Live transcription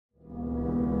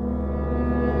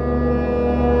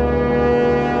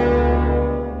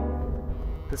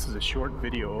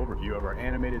video overview of our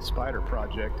animated spider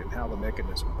project and how the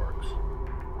mechanism works.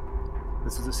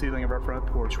 This is the ceiling of our front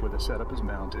porch where the setup is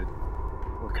mounted.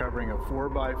 We're covering a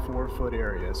 4x4 foot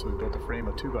area, so we built a frame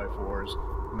of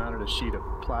 2x4s and mounted a sheet of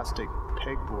plastic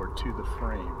pegboard to the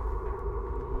frame.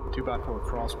 The 2x4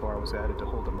 crossbar was added to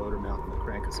hold the motor mount and the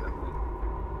crank assembly.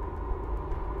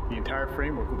 The entire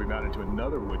framework will be mounted to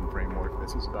another wooden framework.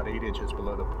 This is about 8 inches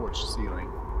below the porch ceiling.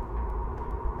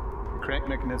 The crank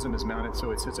mechanism is mounted so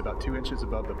it sits about 2 inches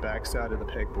above the back side of the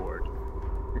pegboard.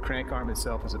 The crank arm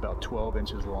itself is about 12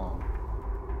 inches long.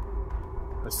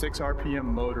 A 6 RPM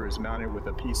motor is mounted with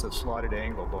a piece of slotted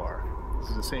angle bar.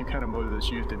 This is the same kind of motor that's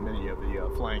used in many of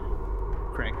the flying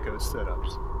crank ghost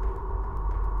setups.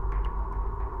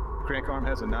 The crank arm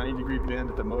has a 90-degree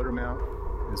bend at the motor mount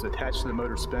and is attached to the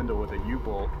motor spindle with a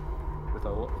U-bolt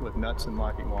with nuts and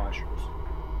locking washers.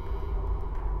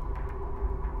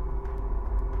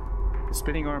 The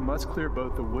spinning arm must clear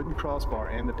both the wooden crossbar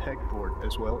and the pegboard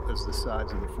as well as the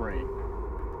sides of the frame.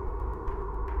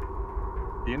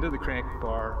 The end of the crank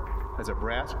bar has a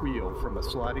brass wheel from a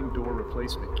sliding door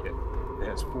replacement kit that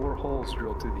has 4 holes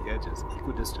drilled through the edges,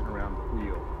 equidistant around the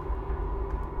wheel.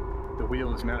 The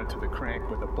wheel is mounted to the crank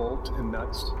with a bolt and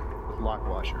nuts with lock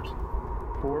washers.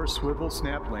 4 swivel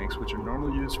snap links, which are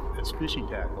normally used as fishing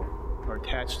tackle, are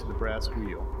attached to the brass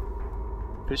wheel.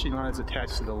 Fishing line is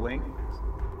attached to the link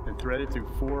and threaded through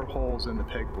 4 holes in the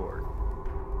pegboard.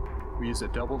 We use a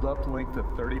doubled up length of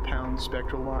 30-pound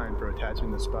spectral line for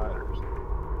attaching the spiders.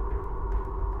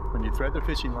 When you thread the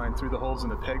fishing line through the holes in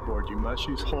the pegboard, you must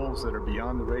use holes that are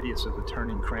beyond the radius of the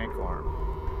turning crank arm.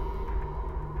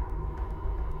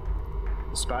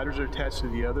 The spiders are attached to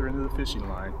the other end of the fishing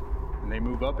line, and they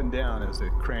move up and down as the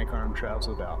crank arm travels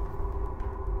about.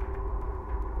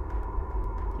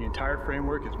 The entire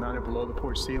framework is mounted below the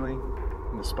porch ceiling,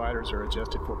 and the spiders are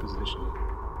adjusted for positioning.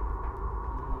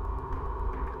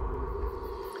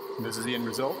 And this is the end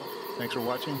result. Thanks for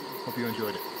watching. Hope you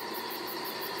enjoyed it.